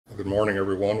Good morning,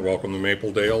 everyone. Welcome to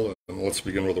Mapledale, and let's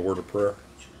begin with a word of prayer.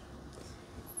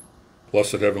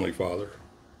 Blessed Heavenly Father,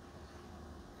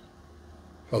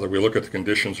 Father, we look at the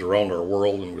conditions around our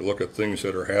world, and we look at things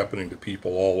that are happening to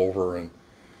people all over, and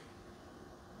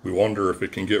we wonder if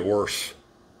it can get worse.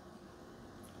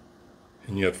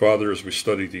 And yet, Father, as we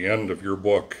study the end of your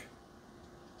book,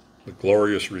 the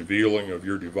glorious revealing of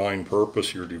your divine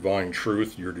purpose, your divine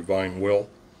truth, your divine will,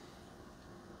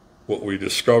 what we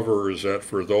discover is that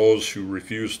for those who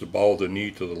refuse to bow the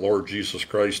knee to the Lord Jesus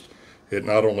Christ, it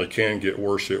not only can get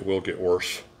worse, it will get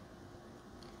worse.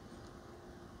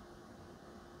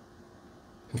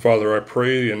 And Father, I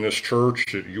pray in this church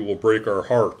that you will break our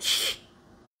hearts,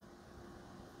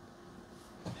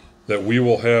 that we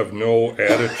will have no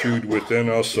attitude within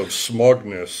us of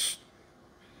smugness,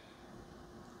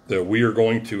 that we are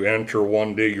going to enter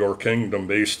one day your kingdom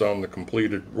based on the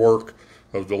completed work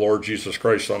of the Lord Jesus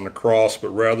Christ on the cross, but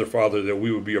rather, Father, that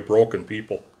we would be a broken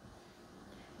people.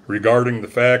 Regarding the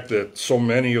fact that so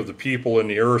many of the people in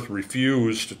the earth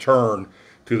refuse to turn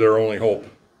to their only hope.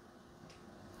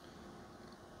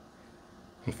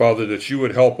 And Father, that you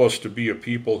would help us to be a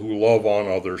people who love on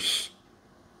others,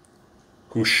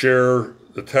 who share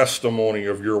the testimony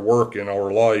of your work in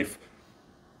our life,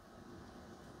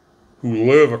 who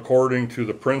live according to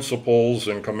the principles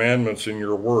and commandments in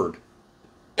your word.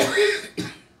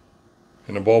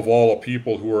 And above all, a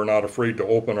people who are not afraid to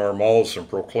open our mouths and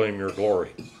proclaim your glory.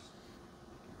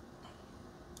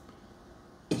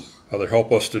 Father,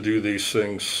 help us to do these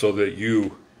things so that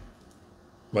you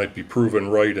might be proven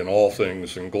right in all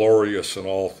things, and glorious in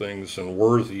all things, and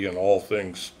worthy in all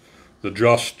things, the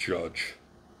just judge.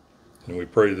 And we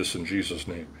pray this in Jesus'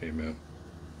 name. Amen.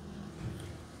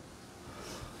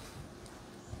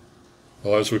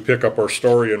 Well, as we pick up our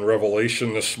story in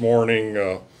Revelation this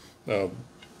morning,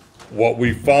 what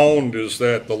we found is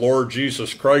that the Lord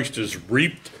Jesus Christ has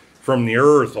reaped from the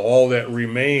earth all that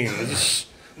remains,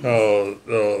 all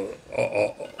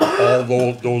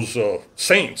those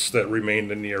saints that remained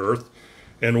in the earth.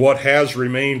 And what has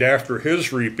remained after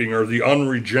his reaping are the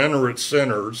unregenerate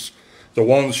sinners, the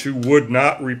ones who would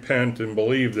not repent and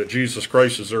believe that Jesus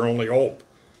Christ is their only hope.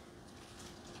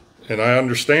 And I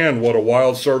understand what a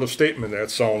wild sort of statement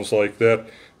that sounds like, that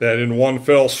in one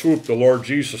fell swoop the Lord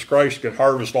Jesus Christ can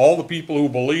harvest all the people who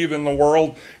believe in the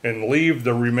world and leave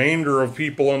the remainder of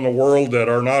people in the world that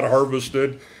are not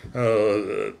harvested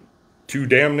to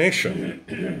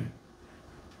damnation.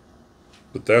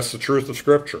 But that's the truth of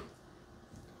Scripture.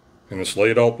 And it's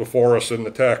laid out before us in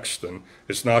the text. And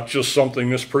it's not just something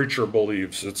this preacher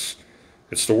believes. It's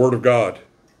the Word of God.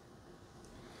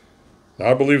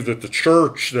 I believe that the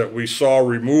church that we saw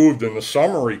removed in the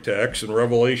summary text in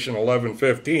Revelation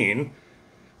 11:15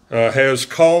 has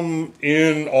come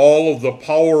in all of the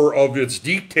power of its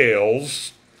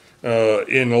details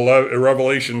in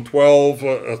Revelation 12,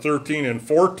 13, and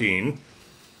 14,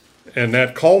 and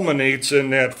that culminates in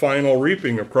that final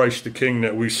reaping of Christ the King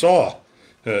that we saw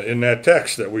in that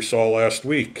text that we saw last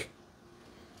week.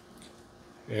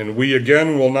 And we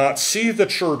again will not see the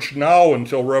church now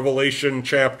until Revelation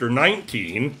chapter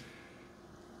 19,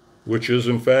 which is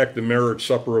in fact the marriage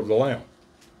supper of the Lamb.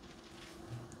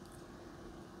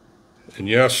 And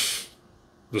yes,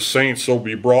 the saints will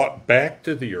be brought back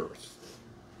to the earth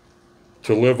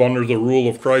to live under the rule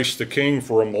of Christ the King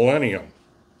for a millennium,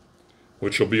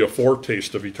 which will be a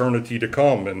foretaste of eternity to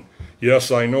come. And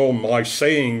yes, I know my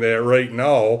saying that right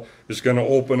now is going to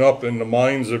open up in the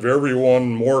minds of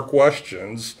everyone more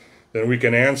questions than we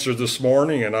can answer this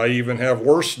morning, and I even have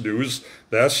worse news.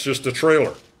 That's just a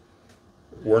trailer.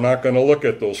 We're not going to look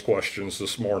at those questions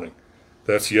this morning.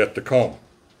 That's yet to come.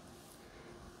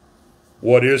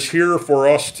 What is here for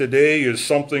us today is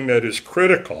something that is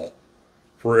critical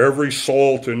for every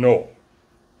soul to know.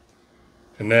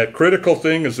 And that critical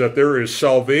thing is that there is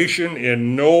salvation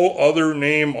in no other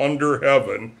name under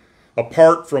heaven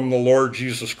apart from the Lord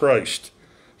Jesus Christ.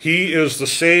 He is the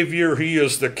Savior, He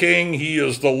is the King, He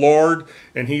is the Lord,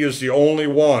 and He is the only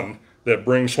one that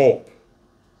brings hope.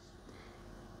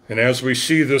 And as we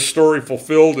see this story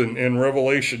fulfilled in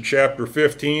Revelation chapter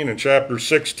 15 and chapter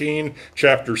 16,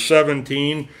 chapter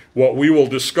 17, what we will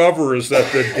discover is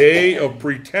that the day of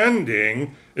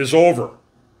pretending is over.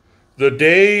 The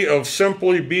day of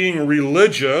simply being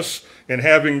religious and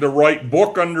having the right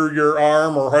book under your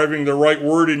arm or having the right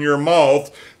word in your mouth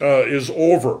is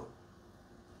over.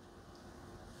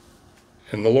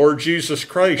 And the Lord Jesus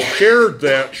Christ shared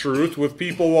that truth with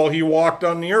people while he walked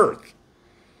on the earth.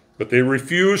 But they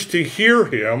refused to hear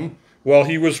him while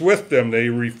he was with them. They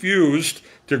refused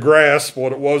to grasp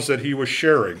what it was that he was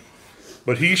sharing.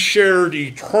 But he shared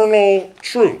eternal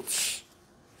truths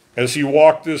as he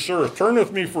walked this earth. Turn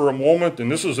with me for a moment,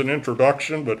 and this is an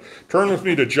introduction, but turn with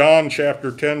me to John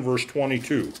chapter 10, verse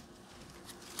 22.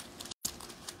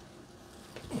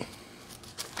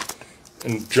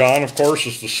 And John, of course,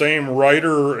 is the same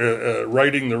writer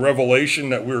writing the Revelation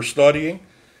that we're studying.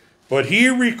 But he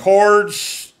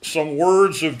records some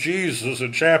words of Jesus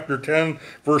in chapter 10,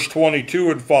 verse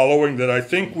 22 and following that I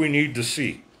think we need to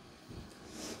see.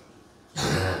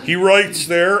 He writes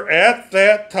there, "At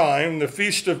that time, the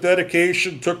Feast of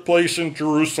Dedication took place in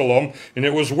Jerusalem, and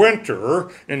it was winter,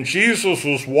 and Jesus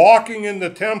was walking in the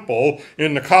temple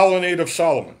in the colonnade of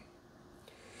Solomon.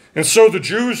 And so the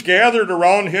Jews gathered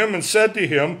around him and said to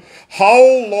him, 'How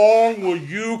long will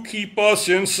you keep us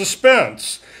in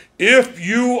suspense? If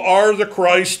you are the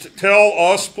Christ, tell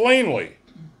us plainly.'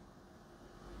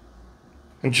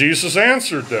 And Jesus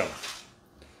answered them,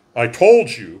 'I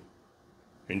told you,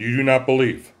 and you do not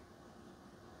believe.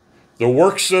 The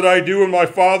works that I do in my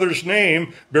Father's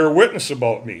name bear witness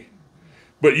about me.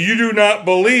 But you do not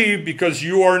believe because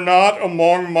you are not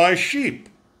among my sheep.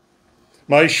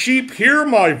 My sheep hear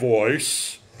my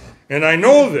voice, and I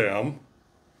know them,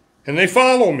 and they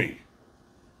follow me.'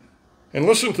 And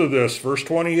listen to this, verse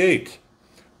 28.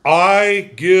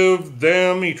 'I give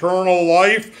them eternal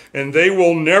life, and they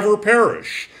will never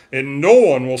perish, and no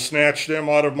one will snatch them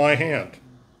out of my hand.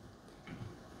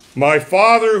 My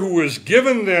Father who has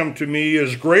given them to me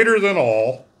is greater than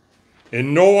all,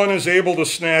 and no one is able to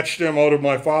snatch them out of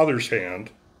my Father's hand.'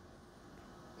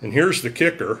 And here's the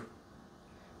kicker.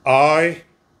 I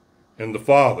and the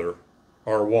Father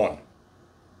are one."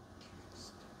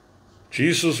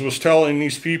 Jesus was telling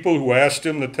these people who asked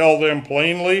him to tell them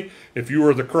plainly, if you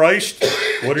are the Christ,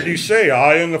 what did he say?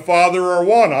 I and the Father are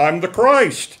one. I'm the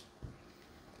Christ.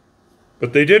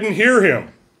 But they didn't hear him.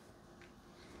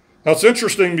 Now it's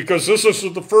interesting because this is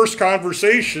the first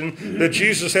conversation that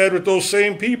Jesus had with those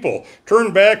same people.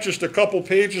 Turn back just a couple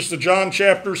pages to John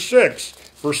chapter 6,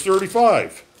 verse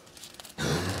 35.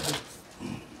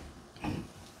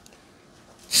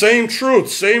 Same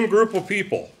truth, same group of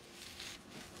people.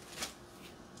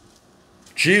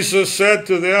 Jesus said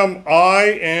to them, "I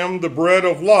am the bread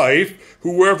of life.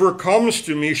 Whoever comes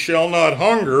to me shall not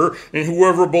hunger, and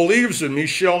whoever believes in me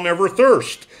shall never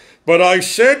thirst. But I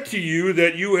said to you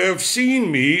that you have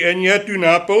seen me, and yet do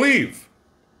not believe.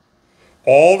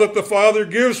 All that the Father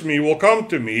gives me will come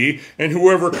to me, and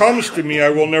whoever comes to me I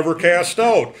will never cast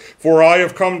out. For I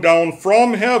have come down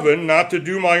from heaven not to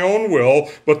do my own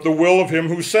will, but the will of him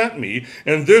who sent me.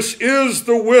 And this is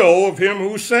the will of him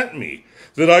who sent me,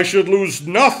 that I should lose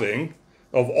nothing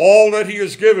of all that he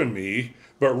has given me,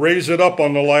 but raise it up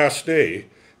on the last day.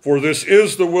 For this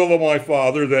is the will of my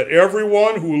Father, that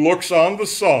everyone who looks on the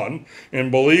Son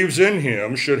and believes in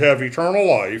him should have eternal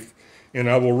life, and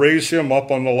I will raise him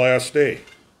up on the last day."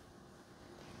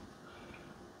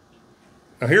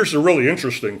 Now here's the really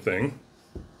interesting thing,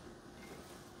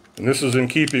 and this is in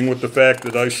keeping with the fact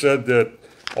that I said that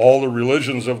all the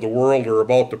religions of the world are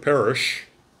about to perish.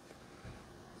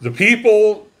 The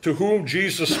people to whom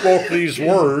Jesus spoke these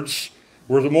words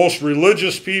were the most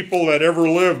religious people that ever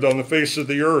lived on the face of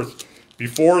the earth,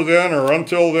 before then or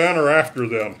until then or after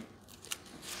then.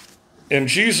 And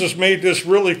Jesus made this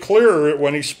really clear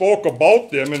when he spoke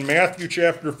about them in Matthew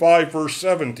chapter 5, verse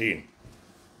 17.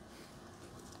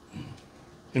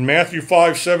 In Matthew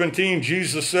 5:17,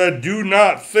 Jesus said, "Do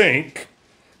not think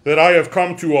that I have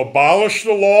come to abolish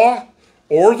the law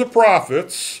or the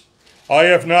prophets. I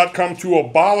have not come to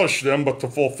abolish them, but to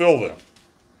fulfill them.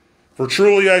 For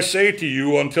truly I say to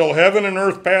you, until heaven and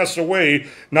earth pass away,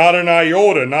 not an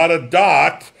iota, not a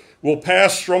dot, will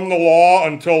pass from the law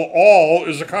until all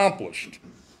is accomplished.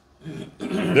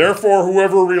 Therefore,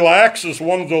 whoever relaxes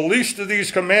one of the least of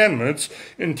these commandments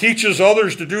and teaches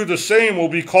others to do the same will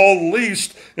be called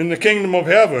least in the kingdom of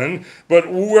heaven, but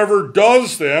whoever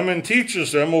does them and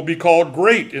teaches them will be called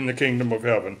great in the kingdom of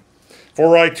heaven.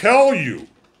 For I tell you,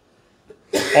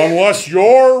 unless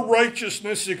your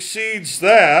righteousness exceeds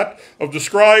that of the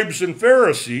scribes and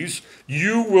Pharisees,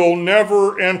 you will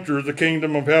never enter the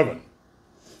kingdom of heaven."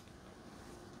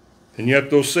 And yet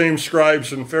those same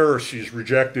scribes and Pharisees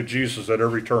rejected Jesus at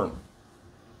every turn.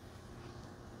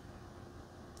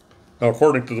 Now,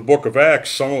 according to the book of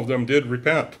Acts, some of them did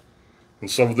repent, and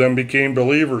some of them became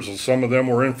believers, and some of them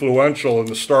were influential in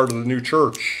the start of the new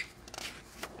church.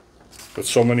 But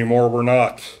so many more were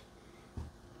not.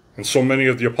 And so many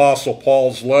of the Apostle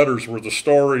Paul's letters were the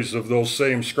stories of those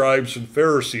same scribes and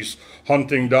Pharisees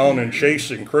hunting down and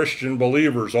chasing Christian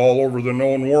believers all over the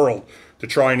known world to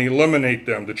try and eliminate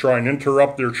them, to try and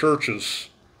interrupt their churches.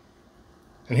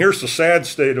 And here's the sad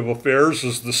state of affairs,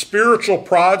 is the spiritual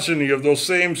progeny of those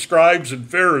same scribes and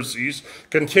Pharisees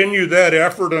continue that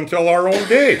effort until our own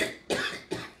day.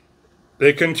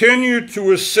 They continue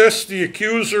to assist the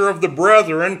accuser of the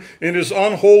brethren in his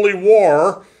unholy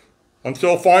war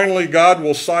until finally God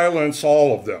will silence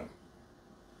all of them.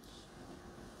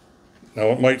 Now,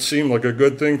 it might seem like a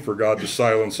good thing for God to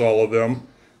silence all of them,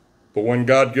 but when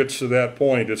God gets to that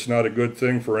point, it's not a good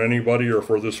thing for anybody or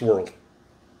for this world.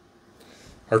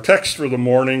 Our text for the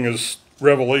morning is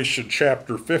Revelation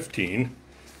chapter 15.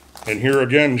 And here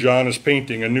again, John is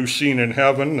painting a new scene in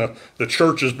heaven. The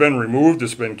church has been removed.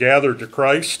 It's been gathered to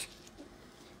Christ.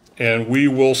 And we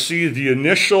will see the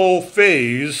initial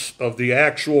phase of the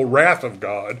actual wrath of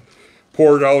God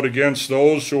poured out against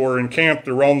those who are encamped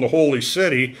around the holy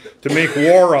city to make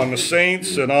war on the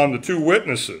saints and on the two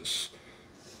witnesses.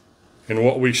 And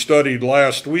what we studied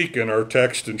last week in our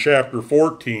text in chapter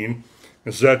 14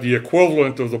 is that the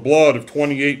equivalent of the blood of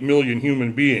 28 million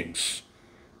human beings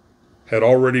had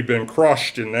already been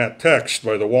crushed in that text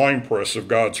by the winepress of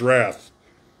God's wrath.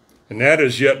 And that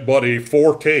is yet but a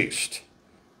foretaste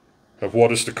of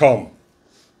what is to come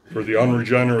for the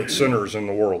unregenerate sinners in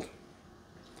the world.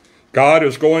 God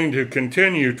is going to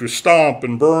continue to stomp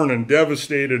and burn and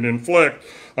devastate and inflict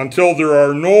until there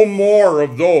are no more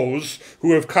of those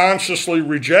who have consciously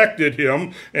rejected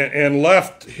him and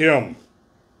left him.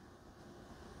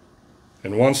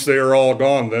 And once they are all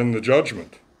gone, then the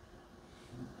judgment.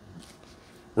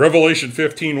 Revelation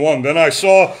 15:1, then I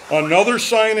saw another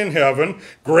sign in heaven,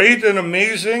 great and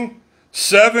amazing,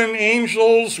 7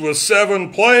 angels with 7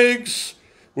 plagues,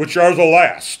 which are the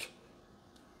last.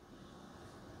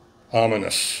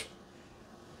 Ominous.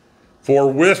 For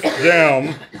with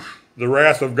them the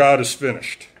wrath of God is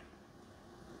finished.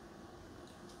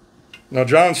 Now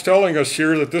John's telling us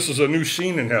here that this is a new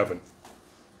scene in heaven.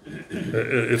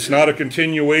 It's not a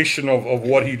continuation of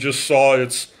what he just saw.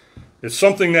 It's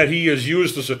something that he has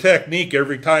used as a technique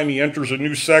every time he enters a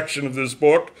new section of this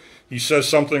book. He says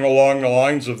something along the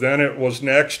lines of then it was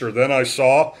next, or then I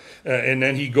saw, and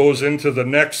then he goes into the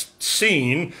next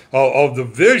scene of the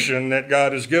vision that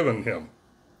God has given him.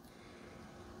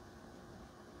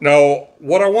 Now,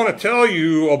 what I want to tell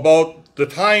you about the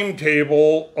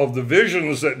timetable of the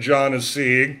visions that John is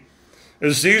seeing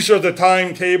is these are the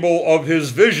timetable of his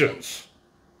visions.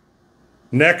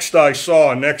 Next I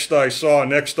saw, next I saw,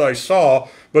 next I saw,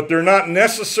 but they're not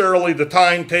necessarily the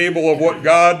timetable of what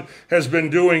God has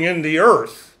been doing in the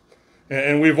earth.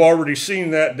 And we've already seen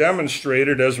that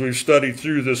demonstrated as we've studied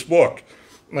through this book.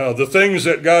 Now, the things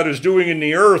that God is doing in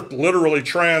the earth literally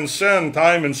transcend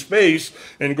time and space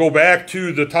and go back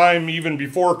to the time even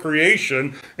before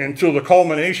creation and to the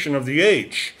culmination of the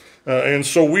age. And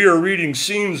so we are reading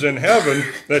scenes in heaven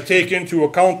that take into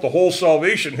account the whole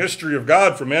salvation history of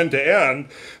God from end to end,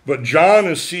 but John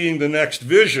is seeing the next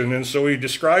vision, and so he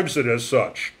describes it as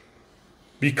such.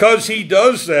 Because he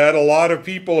does that, a lot of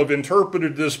people have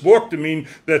interpreted this book to mean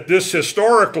that this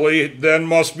historically then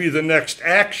must be the next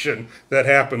action that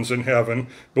happens in heaven.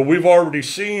 But we've already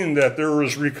seen that there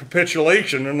is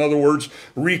recapitulation, in other words,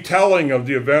 retelling of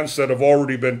the events that have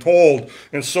already been told.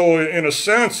 And so in a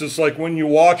sense, it's like when you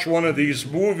watch one of these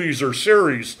movies or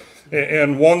series,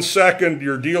 and 1 second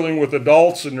you're dealing with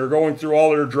adults and they're going through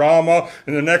all their drama,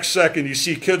 and the next second you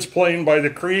see kids playing by the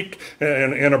creek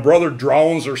and a brother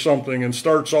drowns or something and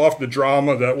starts off the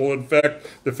drama that will infect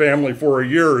the family for a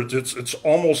year. It's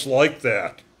almost like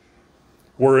that,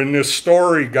 where in this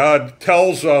story God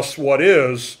tells us what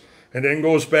is and then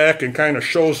goes back and kind of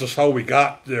shows us how we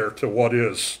got there to what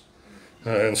is.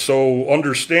 And so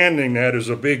understanding that is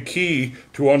a big key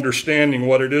to understanding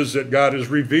what it is that God has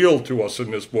revealed to us in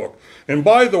this book. And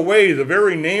by the way, the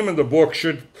very name of the book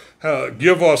should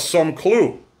give us some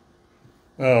clue.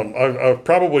 I've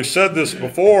probably said this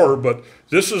before, but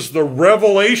this is the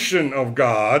revelation of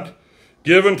God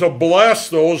given to bless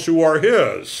those who are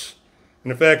his.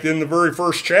 And in fact, in the very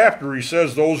first chapter, he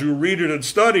says those who read it and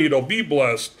study it will be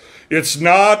blessed. It's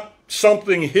not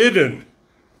something hidden.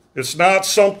 It's not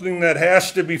something that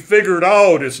has to be figured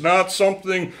out. It's not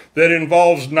something that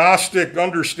involves Gnostic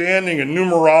understanding and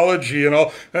numerology and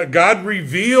all. God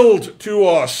revealed to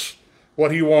us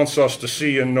what he wants us to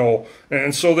see and know.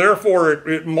 And so therefore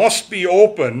it must be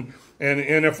open.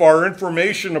 And if our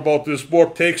information about this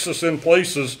book takes us in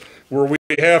places where we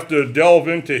have to delve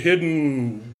into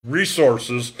hidden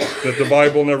resources that the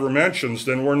Bible never mentions,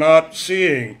 then we're not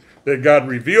seeing that God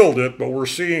revealed it, but we're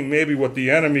seeing maybe what the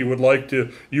enemy would like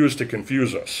to use to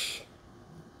confuse us.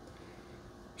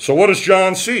 So what does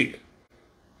John see?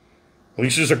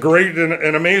 This is a great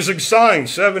and amazing sign.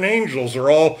 7 angels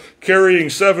are all carrying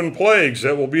 7 plagues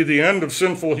that will be the end of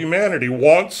sinful humanity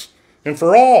once and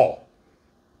for all.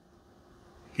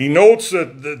 He notes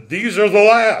that these are the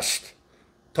last,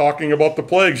 talking about the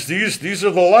plagues. These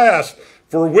are the last,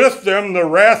 for with them the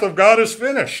wrath of God is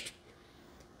finished.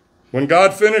 When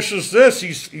God finishes this,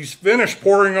 he's finished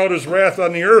pouring out his wrath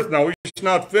on the earth. Now, he's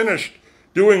not finished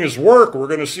doing his work. We're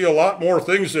going to see a lot more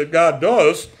things that God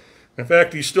does. In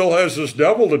fact, he still has this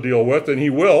devil to deal with, and he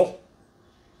will.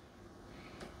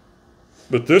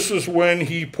 But this is when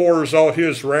he pours out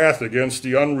his wrath against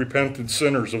the unrepentant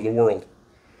sinners of the world.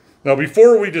 Now,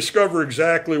 before we discover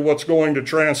exactly what's going to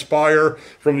transpire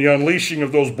from the unleashing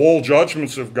of those bold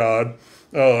judgments of God,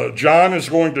 John is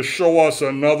going to show us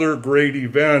another great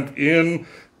event in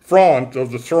front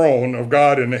of the throne of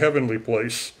God in the heavenly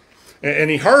place.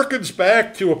 And he harkens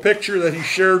back to a picture that he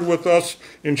shared with us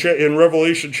in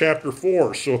Revelation chapter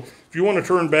 4. So if you want to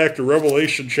turn back to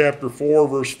Revelation chapter 4,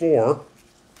 verse 4,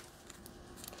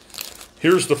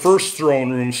 here's the first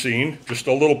throne room scene, just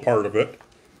a little part of it.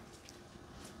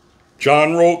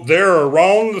 John wrote, "There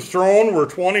around the throne were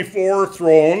 24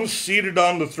 thrones. Seated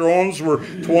on the thrones were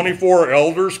 24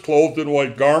 elders clothed in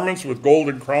white garments with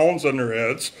golden crowns on their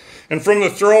heads. And from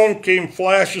the throne came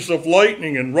flashes of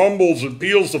lightning and rumbles and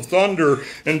peals of thunder.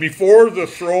 And before the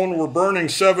throne were burning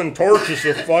 7 torches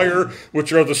of fire,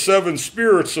 which are the 7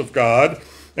 spirits of God.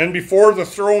 And before the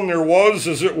throne there was,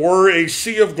 as it were, a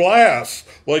sea of glass,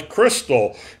 like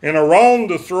crystal. And around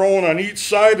the throne, on each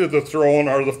side of the throne,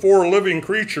 are the 4 living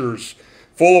creatures,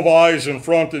 full of eyes in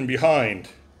front and behind."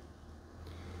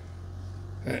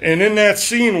 And in that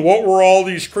scene, what were all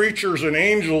these creatures and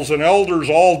angels and elders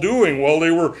all doing? Well,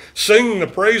 they were singing the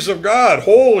praise of God.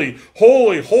 Holy,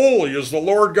 holy, holy is the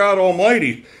Lord God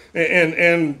Almighty.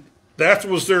 And that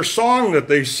was their song that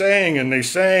they sang, and they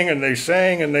sang, and they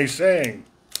sang, and they sang.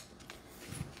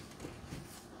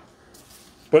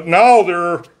 But now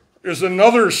there is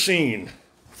another scene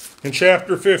in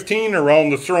chapter 15 around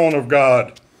the throne of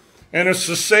God. And it's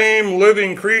the same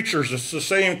living creatures. It's the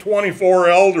same 24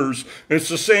 elders. It's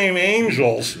the same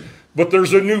angels. But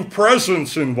there's a new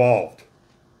presence involved.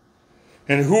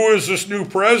 And who is this new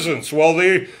presence? Well,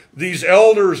 these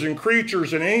elders and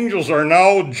creatures and angels are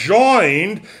now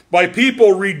joined by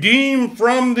people redeemed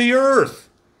from the earth.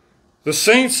 The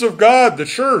saints of God, the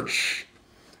church.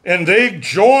 And they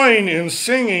join in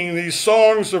singing these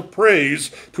songs of praise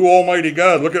to Almighty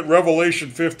God. Look at Revelation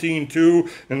 15:2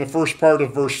 in the first part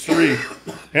of verse 3.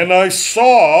 "And I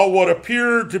saw what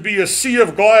appeared to be a sea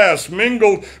of glass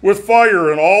mingled with fire,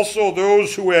 and also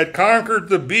those who had conquered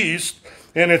the beast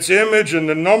and its image and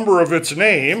the number of its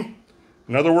name,"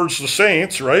 in other words, the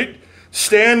saints, right?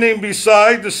 "Standing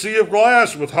beside the sea of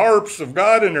glass with harps of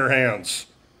God in their hands.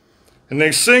 And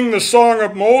they sing the song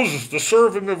of Moses, the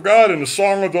servant of God, and the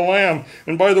song of the Lamb."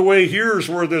 And by the way, here's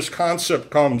where this concept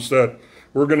comes that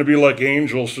we're going to be like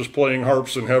angels just playing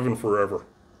harps in heaven forever.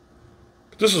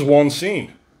 But this is one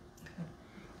scene.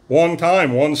 One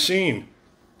time, one scene.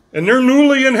 And they're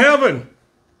newly in heaven.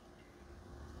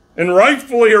 And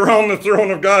rightfully around the throne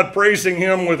of God, praising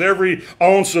him with every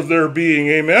ounce of their being.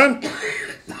 Amen?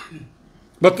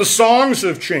 But the songs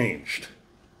have changed.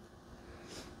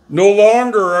 No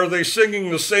longer are they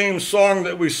singing the same song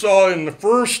that we saw in the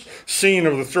first scene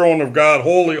of the throne of God,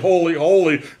 "Holy, holy,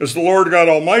 holy is the Lord God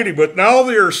Almighty," but now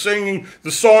they are singing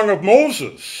the song of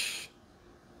Moses,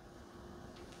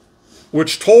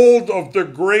 which told of the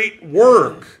great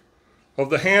work of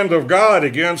the hand of God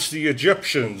against the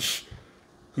Egyptians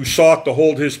who sought to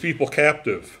hold his people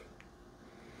captive.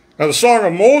 Now, the Song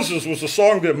of Moses was a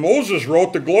song that Moses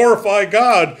wrote to glorify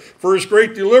God for his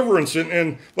great deliverance.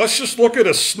 And let's just look at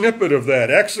a snippet of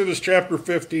that. Exodus chapter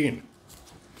 15,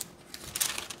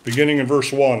 beginning in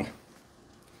verse 1.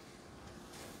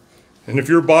 And if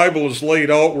your Bible is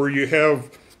laid out where you have,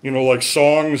 like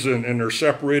songs and they're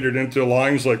separated into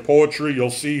lines like poetry, you'll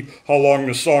see how long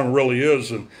the song really is,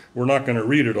 and we're not going to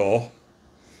read it all.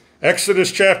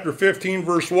 Exodus chapter 15,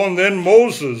 verse 1, "Then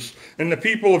Moses and the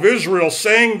people of Israel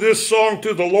sang this song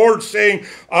to the Lord, saying,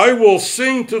 I will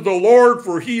sing to the Lord,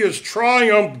 for he has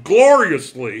triumphed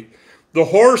gloriously. The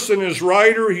horse and his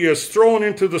rider he has thrown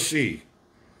into the sea.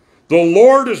 The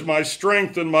Lord is my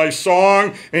strength and my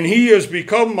song, and he has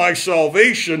become my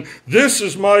salvation. This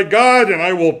is my God, and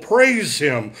I will praise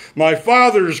him, my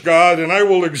father's God, and I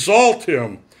will exalt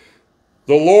him.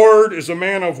 The Lord is a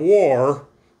man of war.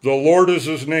 The Lord is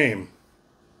his name."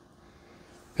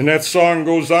 And that song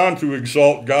goes on to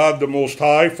exalt God the Most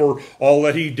High for all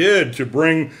that he did to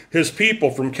bring his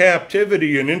people from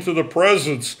captivity and into the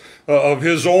presence of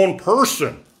his own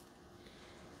person.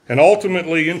 and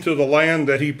ultimately into the land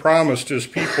that he promised his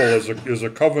people as a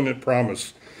covenant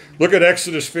promise. Look at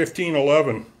Exodus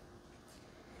 15:11.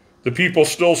 The people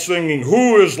still singing,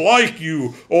 "Who is like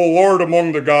you, O Lord,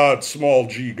 among the gods, small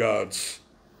g gods?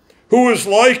 Who is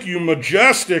like you,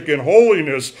 majestic in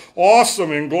holiness,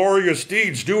 awesome in glorious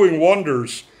deeds, doing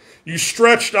wonders? You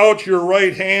stretched out your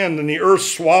right hand, and the earth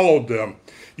swallowed them.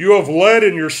 You have led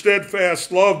in your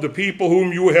steadfast love the people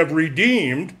whom you have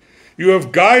redeemed. You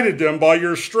have guided them by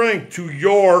your strength to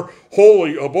your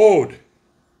holy abode."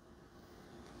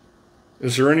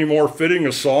 Is there any more fitting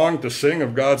a song to sing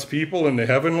of God's people in the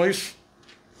heavenlies?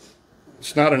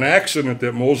 It's not an accident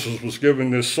that Moses was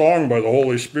given this song by the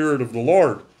Holy Spirit of the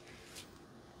Lord.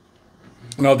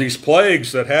 Now, these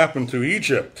plagues that happened to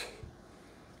Egypt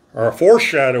are a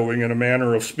foreshadowing, in a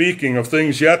manner of speaking, of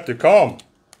things yet to come.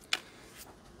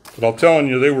 But I'm telling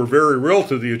you, they were very real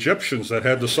to the Egyptians that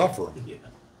had to suffer them.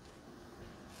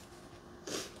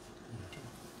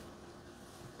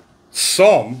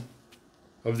 Some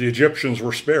of the Egyptians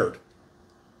were spared,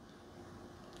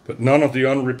 but none of the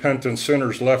unrepentant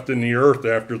sinners left in the earth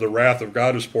after the wrath of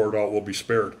God is poured out will be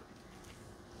spared.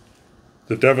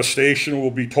 The devastation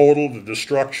will be total, the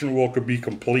destruction will be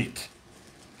complete.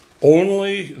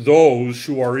 Only those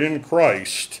who are in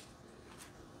Christ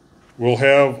will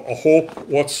have a hope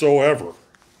whatsoever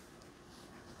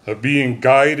of being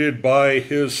guided by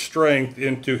his strength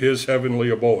into his heavenly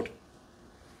abode.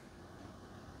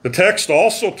 The text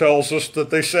also tells us that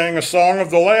they sang a song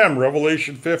of the Lamb,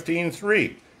 Revelation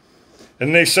 15:3.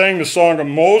 And they sang the song of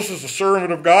Moses, the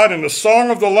servant of God, and the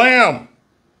song of the Lamb,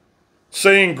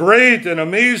 saying, "Great and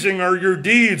amazing are your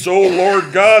deeds, O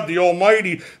Lord God the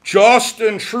Almighty. Just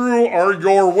and true are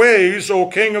your ways, O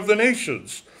King of the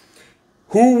nations.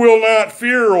 Who will not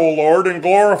fear, O Lord, and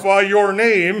glorify your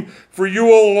name? For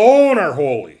you alone are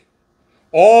holy.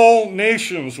 All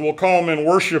nations will come and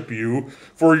worship you,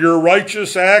 for your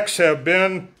righteous acts have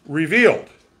been revealed."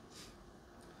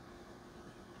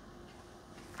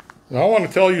 Now, I want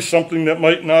to tell you something that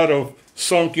might not have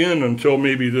sunk in until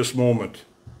maybe this moment.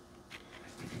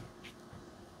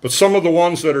 But some of the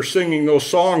ones that are singing those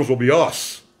songs will be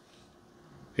us.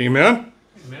 Amen?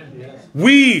 Amen. Yes.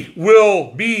 We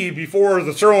will be before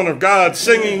the throne of God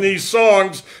singing these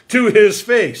songs to his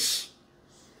face.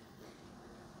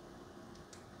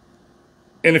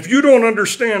 And if you don't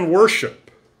understand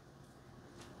worship,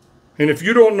 and if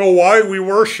you don't know why we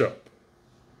worship,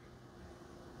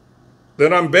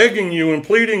 then I'm begging you and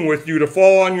pleading with you to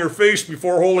fall on your face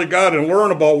before holy God and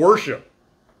learn about worship.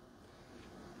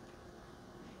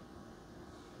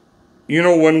 You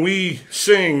know, when we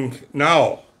sing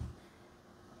now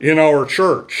in our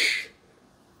church,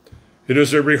 it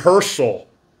is a rehearsal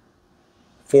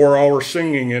for our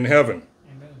singing in heaven.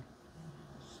 Amen.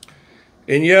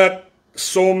 And yet,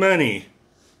 so many,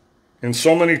 in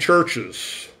so many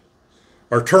churches,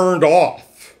 are turned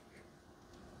off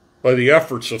by the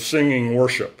efforts of singing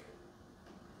worship.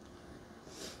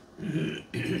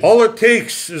 All it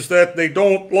takes is that they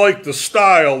don't like the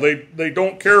style, they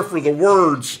don't care for the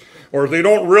words, or they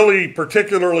don't really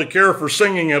particularly care for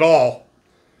singing at all.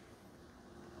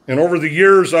 And over the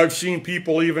years, I've seen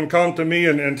people even come to me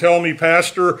and tell me,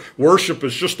 "Pastor, worship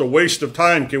is just a waste of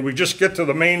time. Can we just get to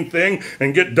the main thing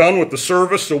and get done with the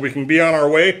service so we can be on our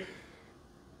way?"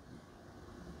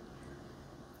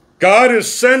 God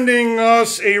is sending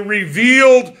us a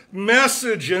revealed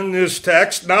message in this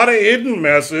text, not a hidden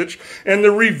message. And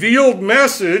the revealed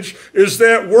message is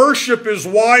that worship is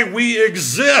why we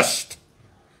exist.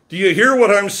 Do you hear what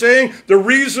I'm saying? The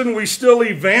reason we still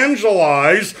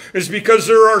evangelize is because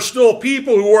there are still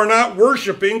people who are not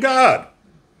worshiping God.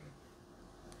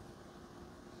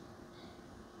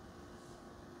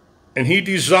 And he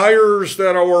desires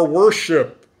that our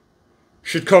worship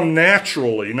should come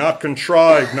naturally, not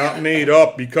contrived, not made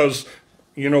up because,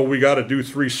 you know, we got to do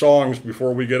 3 songs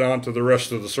before we get on to the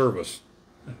rest of the service.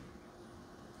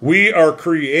 We are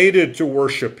created to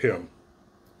worship him.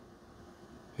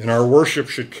 And our worship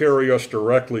should carry us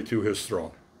directly to his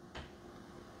throne.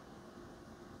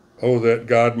 Oh, that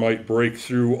God might break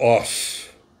through us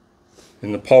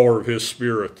in the power of his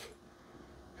Spirit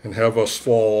and have us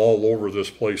fall all over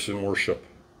this place in worship.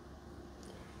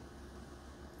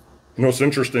 You know, it's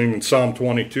interesting in Psalm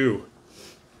 22,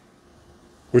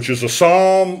 which is a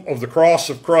psalm of the cross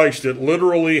of Christ. It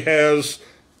literally has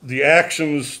the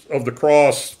actions of the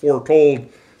cross foretold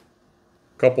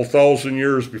couple thousand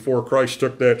years before Christ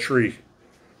took that tree.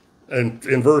 And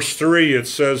in verse 3, it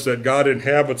says that God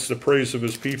inhabits the praise of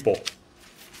his people.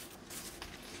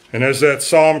 And as that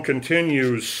psalm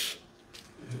continues,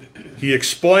 he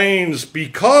explains,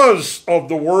 because of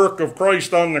the work of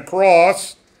Christ on the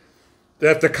cross,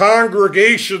 that the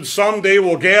congregation someday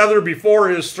will gather before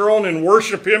his throne and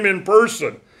worship him in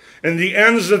person. And the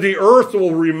ends of the earth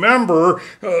will remember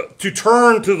to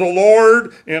turn to the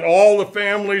Lord, and all the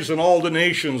families and all the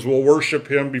nations will worship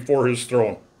him before his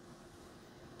throne.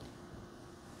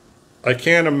 I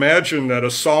can't imagine that a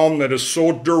psalm that is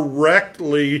so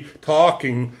directly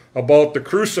talking about the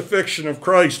crucifixion of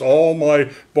Christ, all my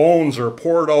bones are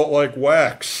poured out like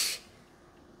wax,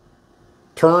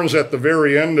 turns at the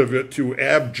very end of it to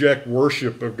abject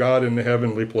worship of God in the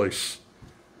heavenly place.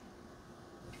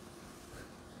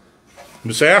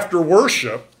 It's after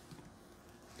worship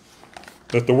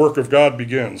that the work of God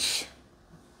begins.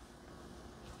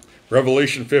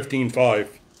 Revelation 15:5.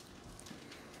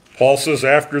 Paul says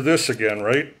after this again,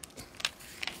 right?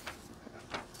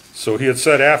 So he had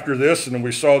said after this, and then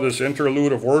we saw this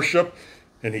interlude of worship,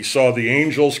 and he saw the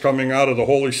angels coming out of the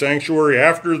holy sanctuary.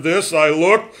 After this I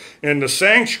looked, and the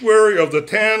sanctuary of the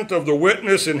tent of the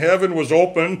witness in heaven was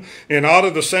opened, and out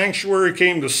of the sanctuary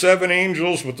came the 7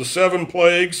 angels with the 7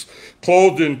 plagues,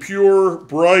 clothed in pure,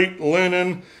 bright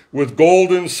linen, with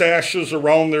golden sashes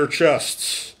around their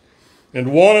chests.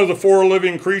 And one of the 4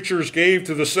 living creatures gave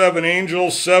to the 7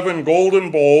 angels 7 golden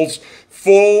bowls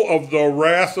full of the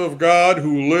wrath of God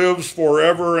who lives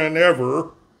forever and ever.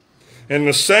 And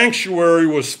the sanctuary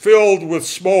was filled with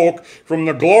smoke from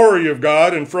the glory of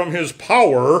God and from his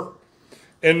power,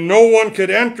 and no one could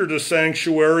enter the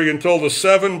sanctuary until the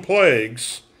 7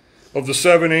 plagues of the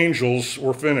 7 angels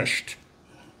were finished.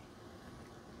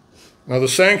 Now the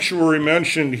sanctuary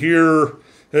mentioned here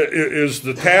is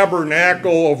the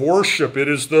tabernacle of worship. It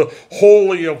is the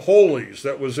Holy of Holies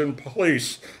that was in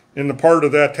place in the part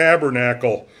of that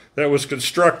tabernacle that was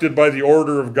constructed by the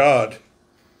order of God.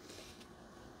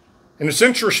 And it's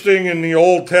interesting in the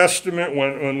Old Testament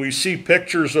when we see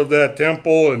pictures of that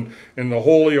temple and the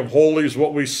Holy of Holies,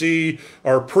 what we see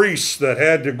are priests that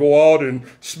had to go out and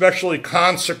specially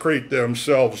consecrate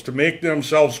themselves to make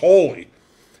themselves holy,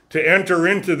 to enter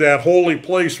into that holy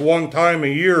place one time a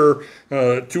year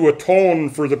to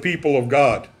atone for the people of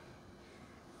God.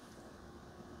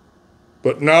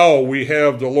 But now we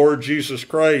have the Lord Jesus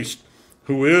Christ,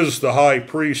 who is the high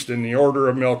priest in the order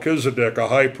of Melchizedek, a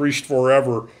high priest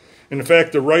forever. In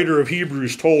fact, the writer of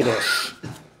Hebrews told us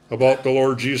about the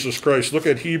Lord Jesus Christ. Look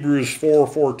at Hebrews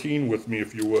 4:14 with me,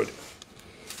 if you would.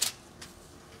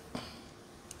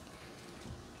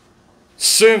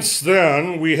 Since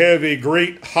then, we have a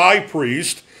great high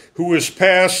priest who has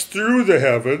passed through the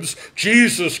heavens,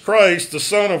 Jesus Christ, the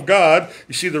Son of God.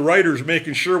 You see, the writer's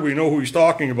making sure we know who he's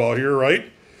talking about here,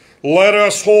 right? Let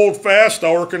us hold fast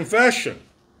our confession.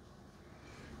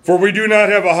 For we do not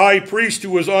have a high priest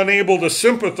who is unable to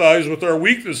sympathize with our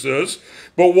weaknesses,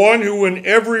 but one who in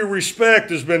every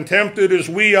respect has been tempted as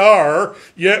we are,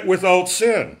 yet without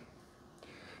sin.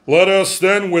 Let us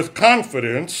then with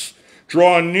confidence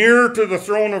draw near to the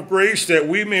throne of grace that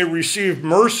we may receive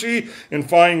mercy and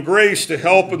find grace to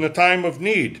help in the time of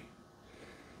need.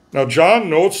 Now, John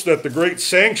notes that the great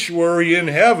sanctuary in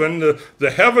heaven,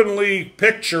 the heavenly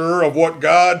picture of what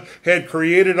God had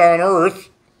created on earth,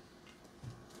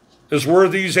 is where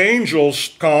these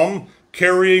angels come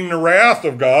carrying the wrath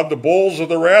of God, the bowls of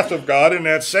the wrath of God, and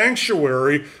that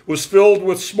sanctuary was filled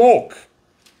with smoke.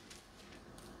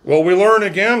 Well, we learn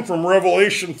again from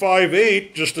Revelation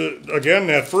 5:8, just again,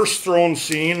 that first throne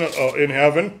scene in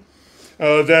heaven,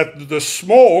 that the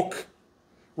smoke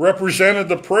represented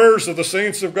the prayers of the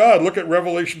saints of God. Look at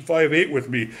Revelation 5:8 with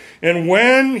me. And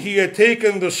when he had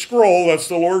taken the scroll, that's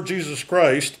the Lord Jesus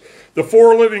Christ, the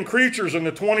 4 living creatures and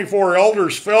the 24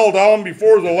 elders fell down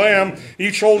before the Lamb,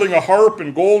 each holding a harp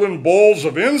and golden bowls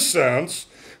of incense,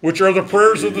 which are the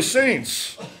prayers of the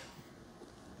saints.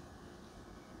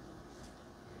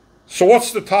 So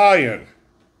what's the tie-in?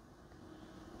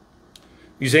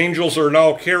 These angels are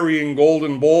now carrying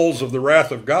golden bowls of the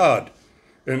wrath of God,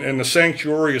 and the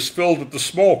sanctuary is filled with the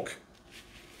smoke.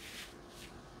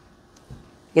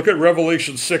 Look at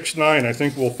Revelation 6:9. I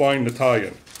think we'll find the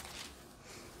tie-in.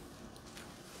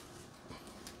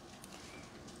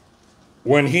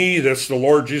 When he, that's the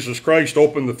Lord Jesus Christ,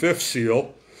 opened the 5th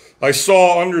seal, I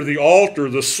saw under the altar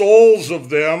the souls of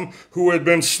them who had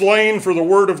been slain for the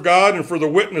word of God and for the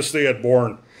witness they had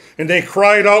borne. And they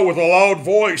cried out with a loud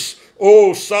voice,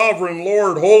 O sovereign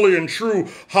Lord, holy and true,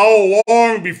 how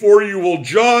long before you will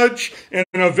judge and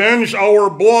avenge our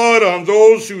blood on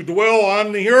those who dwell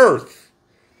on the earth?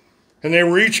 And they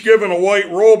were each given a white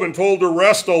robe and told to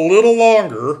rest a little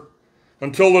longer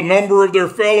until the number of their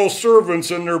fellow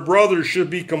servants and their brothers should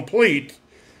be complete,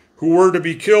 who were to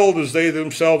be killed as they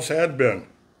themselves had been.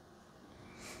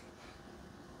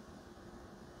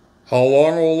 How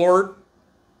long, O Lord?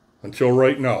 Until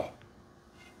right now.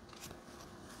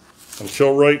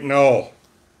 until right now,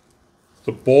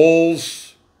 the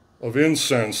bowls of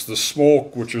incense, the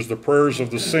smoke, which is the prayers of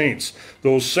the saints,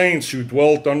 those saints who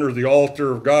dwelt under the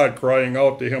altar of God, crying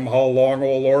out to him, how long,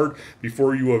 O Lord,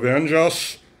 before you avenge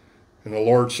us? And the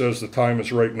Lord says the time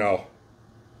is right now.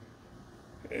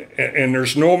 And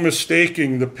there's no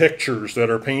mistaking the pictures that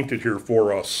are painted here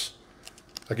for us.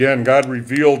 Again, God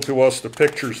revealed to us the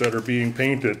pictures that are being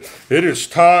painted. It is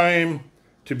time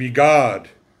to be God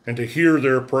and to hear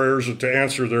their prayers and to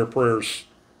answer their prayers.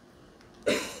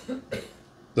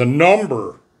 The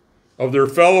number of their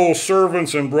fellow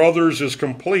servants and brothers is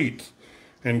complete,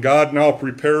 and God now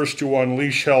prepares to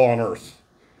unleash hell on earth.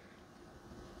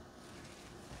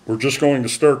 We're just going to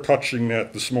start touching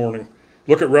that this morning.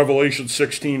 Look at Revelation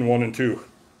 16, 1 and 2.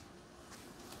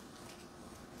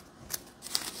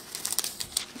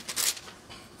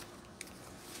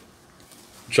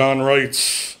 John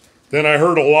writes, Then I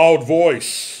heard a loud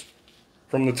voice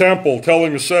from the temple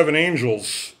telling the 7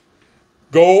 angels,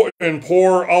 Go and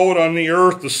pour out on the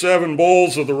earth the 7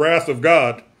 bowls of the wrath of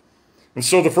God. And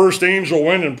so the first angel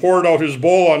went and poured out his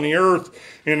bowl on the earth,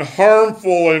 and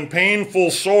harmful and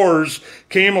painful sores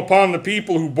came upon the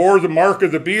people who bore the mark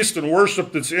of the beast and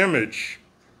worshipped its image.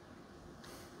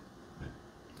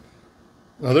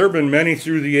 Now there have been many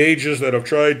through the ages that have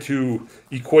tried to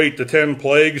equate the 10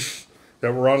 plagues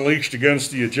that were unleashed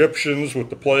against the Egyptians with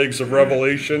the plagues of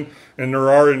Revelation, and there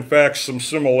are in fact some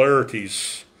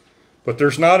similarities. But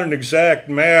there's not an exact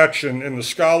match, and the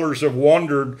scholars have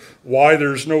wondered why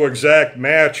there's no exact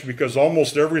match, because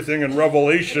almost everything in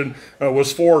Revelation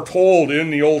was foretold in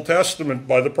the Old Testament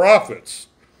by the prophets.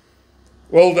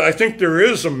 Well, I think there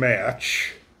is a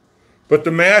match, but the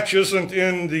match isn't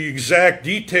in the exact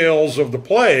details of the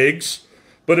plagues,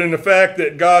 but in the fact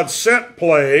that God sent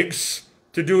plagues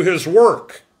to do his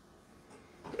work.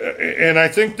 And I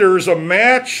think there's a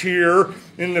match here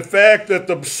in the fact that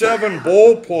the 7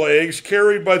 bowl plagues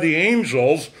carried by the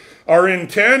angels are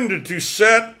intended to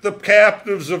set the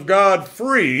captives of God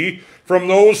free from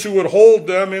those who would hold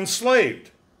them enslaved.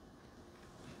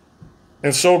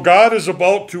 And so God is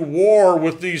about to war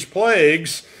with these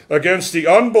plagues against the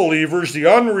unbelievers, the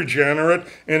unregenerate,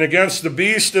 and against the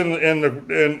beast and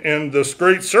the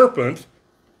great serpent,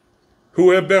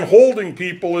 who have been holding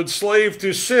people enslaved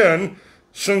to sin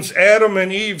since Adam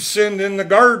and Eve sinned in the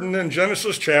garden in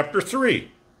Genesis chapter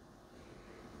 3.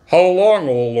 How long,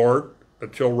 O Lord?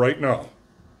 Until right now.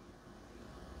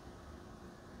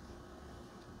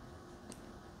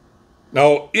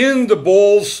 Now, in the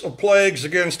bowls of plagues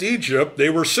against Egypt, they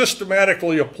were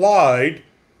systematically applied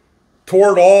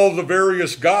toward all the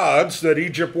various gods that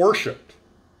Egypt worshipped.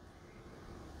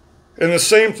 And the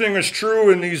same thing is true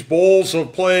in these bowls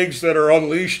of plagues that are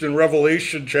unleashed in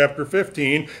Revelation chapter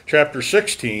 15, chapter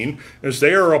 16, as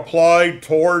they are applied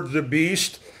toward the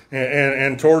beast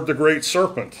and toward the great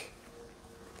serpent.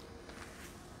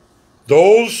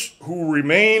 Those who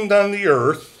remained on the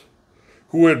earth,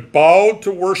 who had bowed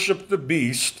to worship the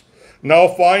beast, now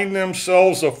find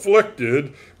themselves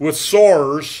afflicted with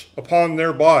sores upon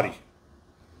their body.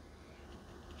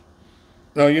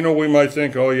 Now, we might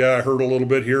think, oh yeah, I heard a little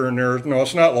bit here and there. No,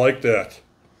 it's not like that.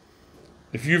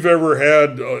 If you've ever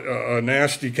had a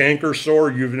nasty canker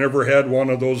sore, you've never had one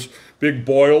of those big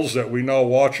boils that we now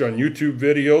watch on YouTube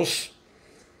videos,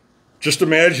 just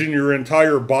imagine your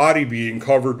entire body being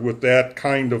covered with that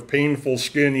kind of painful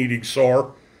skin-eating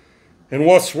sore. And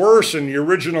what's worse, in the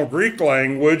original Greek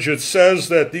language, it says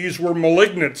that these were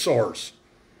malignant sores.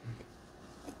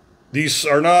 These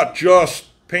are not just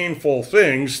painful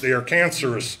things, they are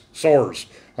cancerous sores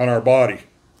on our body.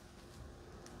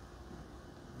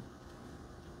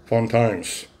 Fun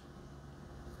times.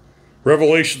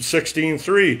 Revelation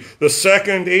 16:3, the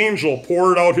second angel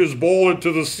poured out his bowl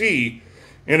into the sea,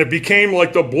 and it became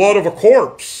like the blood of a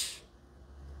corpse.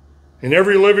 And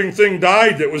every living thing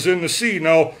died that was in the sea.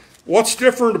 Now, what's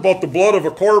different about the blood of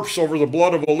a corpse over the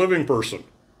blood of a living person?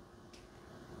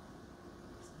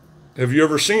 Have you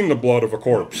ever seen the blood of a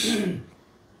corpse?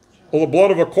 Well, the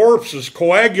blood of a corpse is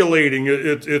coagulating.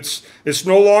 It's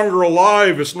no longer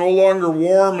alive. It's no longer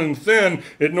warm and thin.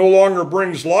 It no longer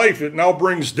brings life. It now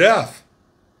brings death.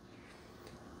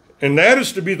 And that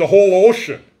is to be the whole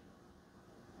ocean.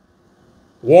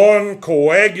 One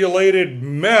coagulated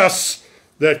mess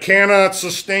that cannot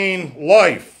sustain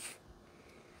life.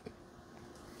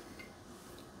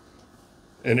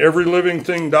 And every living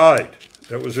thing died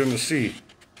that was in the sea.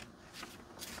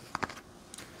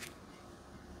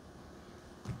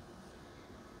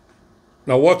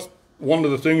 Now, what's one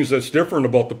of the things that's different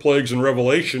about the plagues in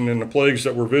Revelation and the plagues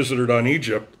that were visited on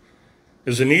Egypt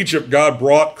As in Egypt, God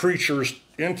brought creatures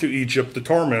into Egypt to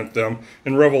torment them.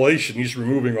 In Revelation, he's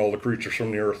removing all the creatures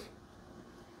from the earth.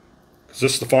 Because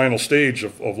this is the final stage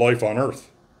of life on earth.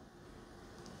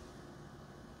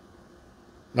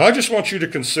 Now I just want you to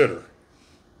consider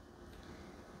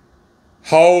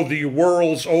how the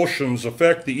world's oceans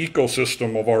affect the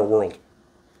ecosystem of our world.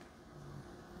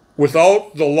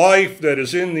 Without the life that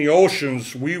is in the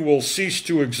oceans, we will cease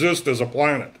to exist as a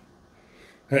planet.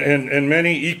 And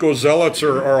many eco-zealots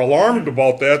are alarmed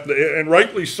about that, and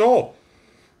rightly so.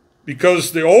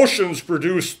 Because the oceans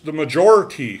produce the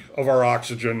majority of our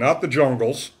oxygen, not the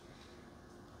jungles.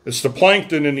 It's the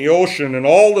plankton in the ocean and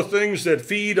all the things that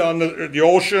feed on the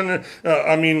ocean.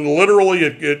 I mean, literally,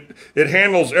 it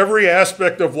handles every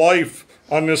aspect of life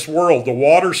on this world. The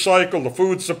water cycle, the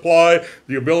food supply,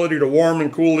 the ability to warm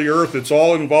and cool the earth, it's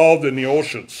all involved in the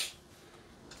oceans.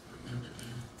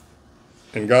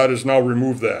 And God has now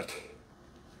removed that.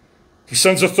 He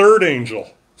sends a third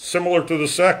angel, similar to the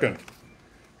second,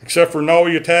 except for now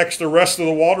he attacks the rest of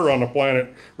the water on the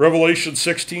planet. Revelation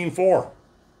 16:4.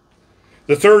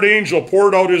 The third angel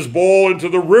poured out his bowl into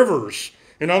the rivers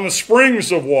and on the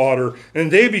springs of water, and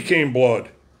they became blood.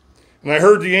 And I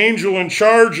heard the angel in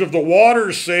charge of the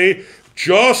waters say,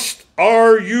 "Just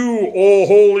are you, O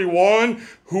Holy One,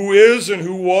 who is and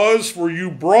who was, for you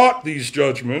brought these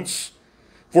judgments.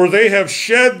 For they have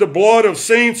shed the blood of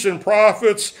saints and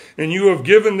prophets, and you have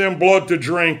given them blood to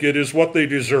drink. It is what they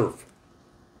deserve."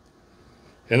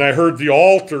 And I heard the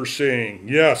altar saying,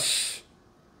 "Yes,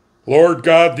 Lord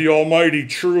God the Almighty,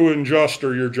 true and just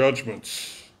are your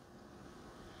judgments."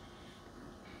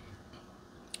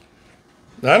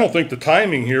 Now, I don't think the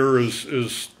timing here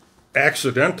is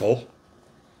accidental.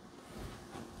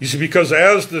 You see, because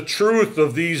as the truth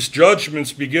of these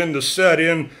judgments begin to set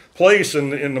in place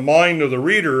in the mind of the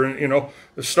reader, and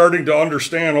starting to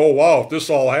understand, oh wow, if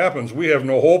this all happens, we have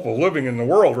no hope of living in the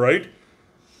world, right?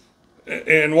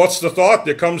 And what's the thought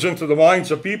that comes into the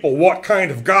minds of people? What kind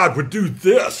of God would do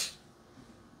this?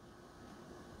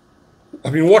 I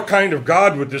mean, what kind of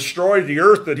God would destroy the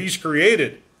earth that he's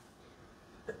created?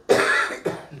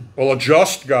 Well, a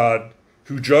just God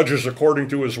who judges according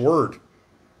to his word,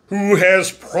 who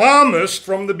has promised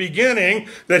from the beginning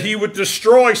that he would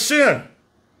destroy sin.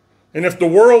 And if the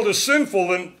world is sinful,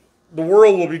 then the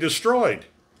world will be destroyed.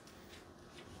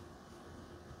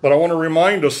 But I want to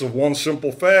remind us of one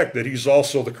simple fact, that he's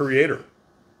also the creator.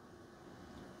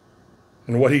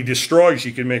 And what he destroys,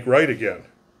 he can make right again.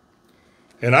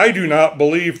 And I do not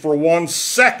believe for 1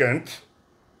 second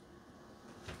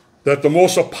that the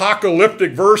most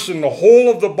apocalyptic verse in the whole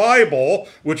of the Bible,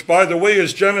 which by the way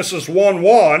is Genesis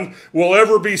 1:1, will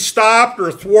ever be stopped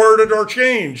or thwarted or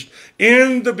changed.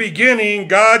 In the beginning,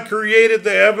 God created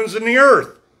the heavens and the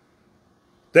earth.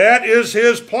 That is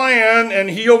his plan,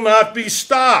 and he'll not be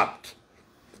stopped.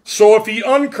 So if he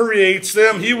uncreates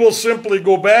them, he will simply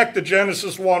go back to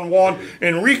Genesis 1:1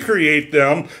 and recreate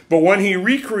them. But when he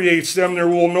recreates them, there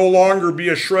will no longer be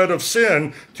a shred of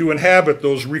sin to inhabit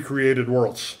those recreated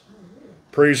worlds.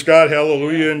 Praise God,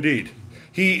 hallelujah indeed.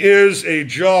 He is a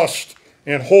just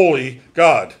and holy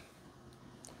God.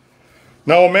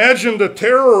 Now imagine the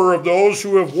terror of those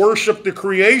who have worshiped the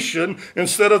creation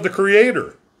instead of the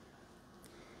Creator.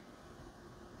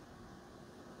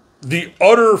 The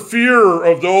utter fear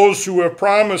of those who have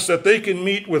promised that they can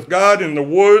meet with God in the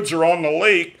woods or on the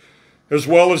lake, as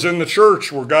well as in the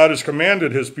church where God has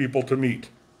commanded his people to meet.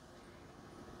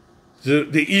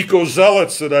 The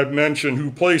eco-zealots that I've mentioned,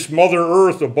 who place Mother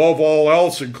Earth above all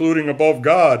else, including above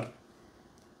God.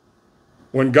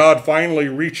 When God finally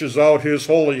reaches out his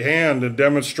holy hand and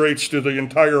demonstrates to the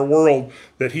entire world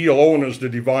that he alone is the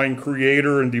divine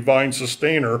creator and divine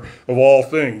sustainer of all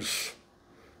things.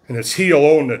 And it's he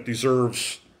alone that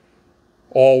deserves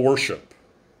all worship.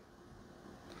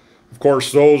 Of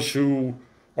course, those who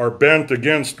are bent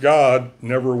against God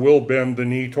never will bend the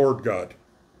knee toward God.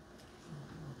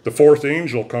 The fourth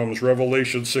angel comes,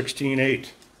 Revelation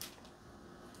 16:8.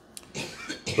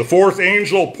 The fourth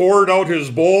angel poured out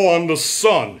his bowl on the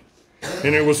sun,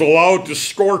 and it was allowed to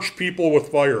scorch people with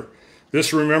fire.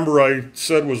 This, remember, I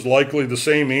said was likely the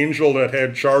same angel that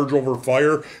had charge over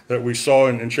fire that we saw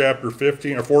in chapter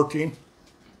 15 or 14.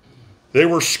 They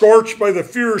were scorched by the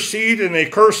fierce heat, and they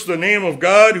cursed the name of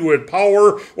God who had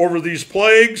power over these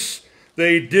plagues.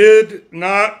 They did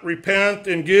not repent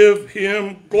and give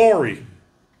him glory.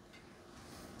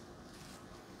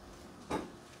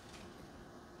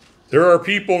 There are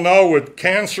people now with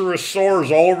cancerous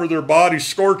sores all over their bodies,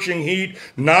 scorching heat,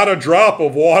 not a drop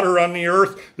of water on the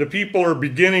earth. The people are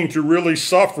beginning to really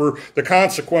suffer the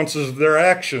consequences of their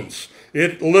actions.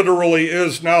 It literally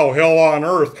is now hell on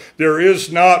earth. There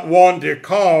is not one to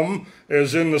come,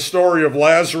 as in the story of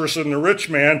Lazarus and the rich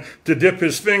man, to dip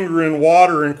his finger in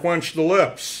water and quench the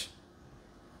lips.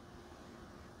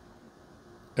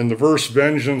 And the verse,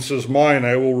 vengeance is mine,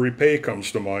 I will repay,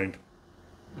 comes to mind.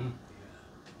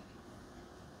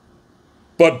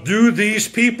 But do these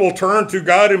people turn to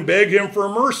God and beg him for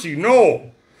mercy?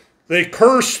 No. They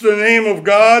curse the name of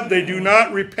God, they do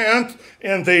not repent,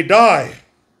 and they die.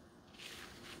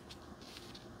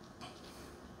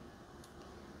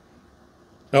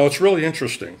 Now it's really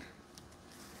interesting.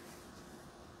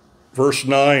 Verse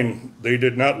 9, they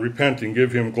did not repent and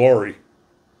give him glory,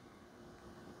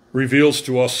 reveals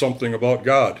to us something about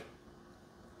God.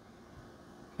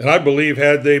 And I believe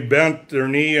had they bent their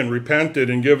knee and repented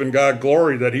and given God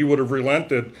glory, that he would have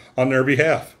relented on their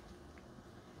behalf.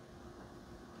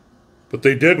 But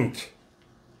they didn't,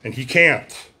 and he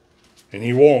can't, and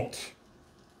he won't.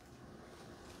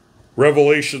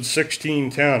 Revelation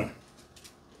 16:10.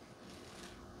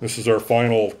 This is our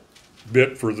final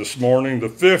bit for this morning. The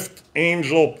fifth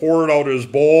angel poured out his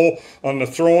bowl on the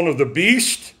throne of the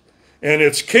beast, and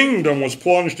its kingdom was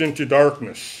plunged into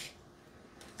darkness.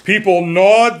 People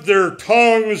gnawed their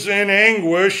tongues in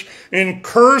anguish and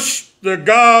cursed the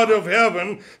God of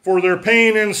heaven for their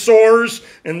pain and sores,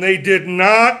 and they did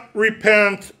not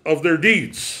repent of their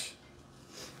deeds.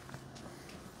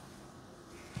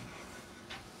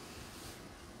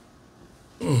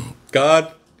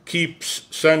 God keeps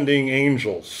sending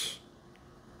angels.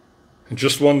 And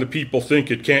just when the people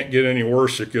think it can't get any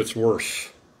worse, it gets worse.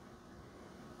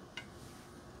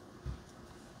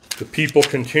 The people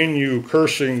continue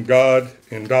cursing God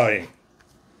and dying.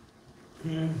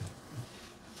 And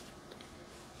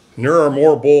there are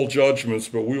more bold judgments,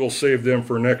 but we will save them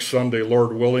for next Sunday,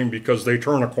 Lord willing, because they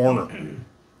turn a corner.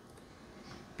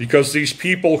 Because these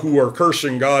people who are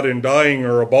cursing God and dying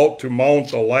are about to mount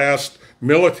the last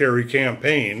military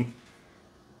campaign,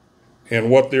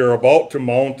 and what they're about to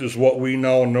mount is what we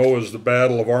now know as the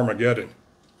Battle of Armageddon.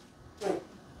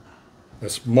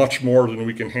 That's much more than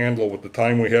we can handle with the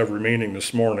time we have remaining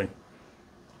this morning.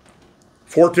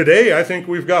 For today, I think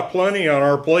we've got plenty on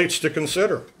our plates to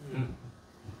consider.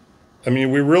 I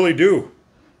mean, we really do.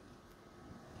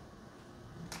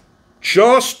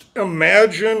 Just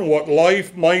imagine what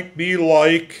life might be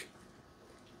like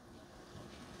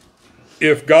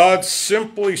if God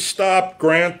simply stopped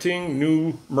granting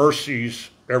new mercies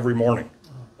every morning.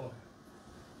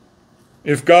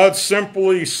 If God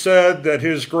simply said that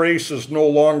his grace is no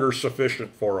longer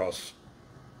sufficient for us.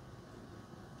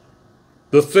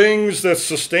 The things that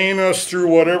sustain us through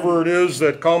whatever it is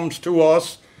that comes to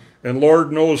us, and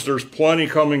Lord knows there's plenty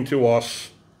coming to us,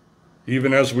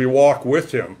 even as we walk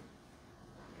with him,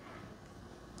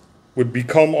 would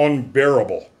become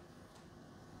unbearable.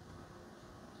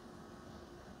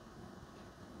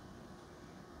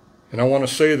 And I want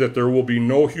to say that there will be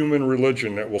no human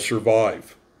religion that will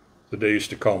survive the days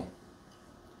to come.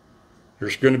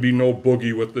 There's going to be no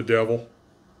boogie with the devil.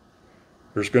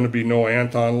 There's going to be no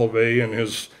Anton LaVey and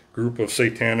his group of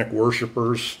satanic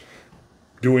worshipers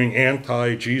doing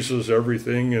anti-Jesus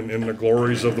everything and in the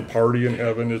glories of the party in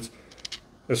heaven.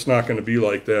 It's not going to be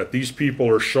like that. These people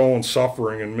are shown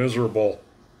suffering and miserable.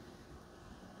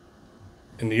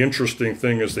 And the interesting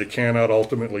thing is they cannot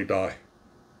ultimately die.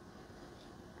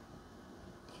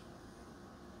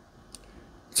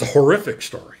 It's a horrific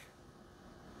story.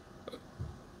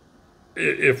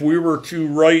 If we were to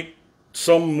write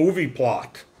some movie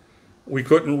plot, we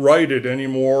couldn't write it any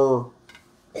more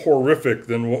horrific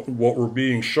than what we're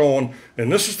being shown.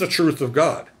 And this is the truth of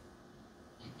God.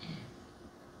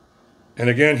 And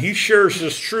again, he shares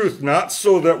this truth not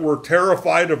so that we're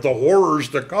terrified of the horrors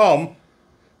to come,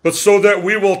 but so that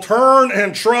we will turn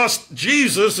and trust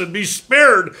Jesus and be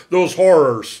spared those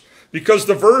horrors. Because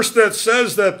the verse that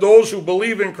says that those who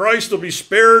believe in Christ will be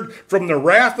spared from the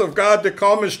wrath of God to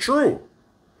come is true.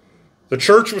 The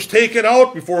church was taken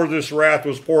out before this wrath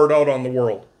was poured out on the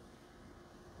world.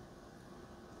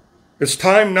 It's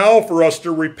time now for us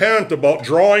to repent about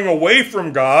drawing away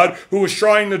from God, who is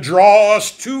trying to draw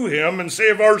us to him and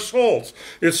save our souls.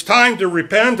 It's time to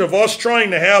repent of us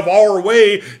trying to have our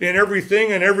way in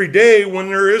everything and every day when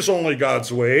there is only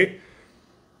God's way.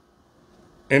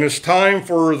 And it's time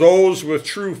for those with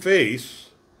true faith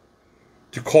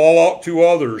to call out to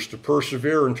others to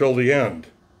persevere until the end.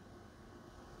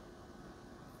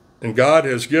 And God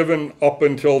has given up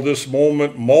until this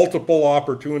moment multiple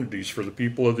opportunities for the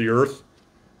people of the earth,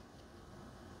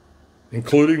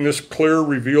 including this clear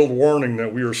revealed warning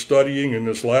that we are studying in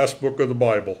this last book of the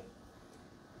Bible.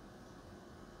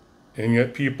 And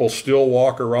yet people still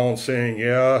walk around saying,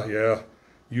 yeah,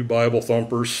 you Bible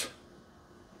thumpers.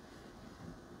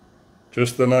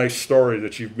 Just a nice story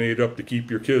that you've made up to keep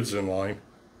your kids in line.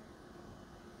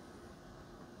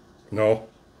 No.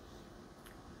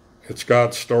 It's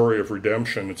God's story of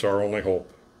redemption. It's our only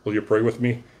hope. Will you pray with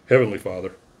me? Heavenly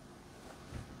Father.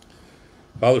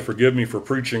 Father, forgive me for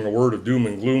preaching a word of doom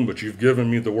and gloom, but you've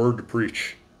given me the word to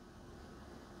preach.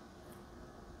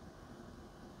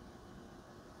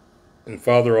 And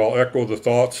Father, I'll echo the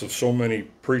thoughts of so many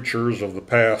preachers of the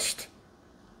past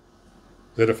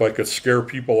that if I could scare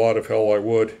people out of hell, I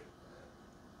would.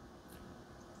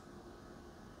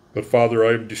 But Father,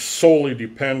 I'm solely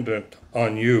dependent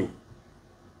on you,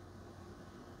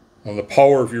 on the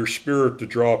power of your Spirit to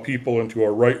draw people into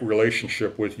a right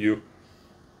relationship with you,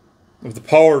 of the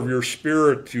power of your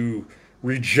Spirit to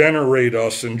regenerate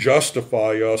us and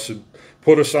justify us and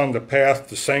put us on the path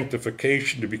to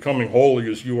sanctification, to becoming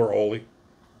holy as you are holy.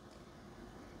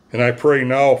 And I pray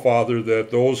now, Father,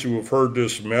 that those who have heard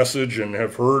this message and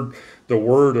have heard the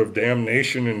word of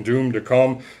damnation and doom to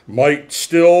come might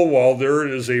still, while there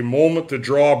is a moment to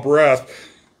draw breath,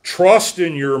 trust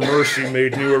in your mercy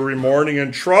made new every morning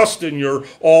and trust in your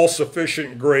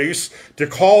all-sufficient grace to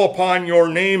call upon your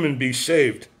name and be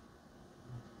saved.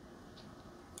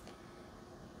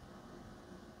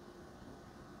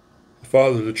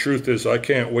 Father, the truth is I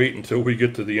can't wait until we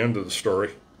get to the end of the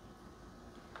story.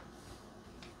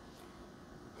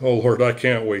 Oh, Lord, I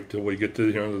can't wait till we get to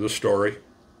the end of the story.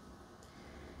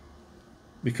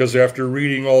 Because after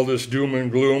reading all this doom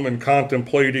and gloom and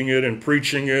contemplating it and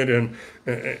preaching it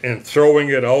and throwing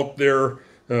it out there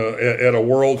at a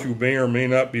world who may or may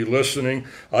not be listening,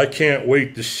 I can't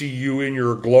wait to see you in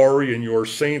your glory and your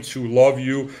saints who love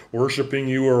you, worshiping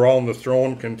you around the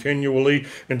throne continually,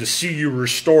 and to see you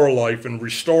restore life and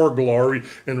restore glory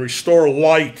and restore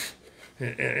light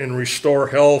and restore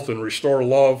health and restore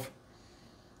love.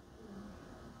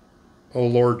 Oh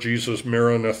Lord Jesus,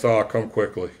 Maranatha, come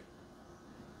quickly.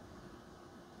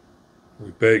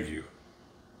 We beg you.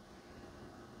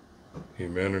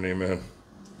 Amen and amen.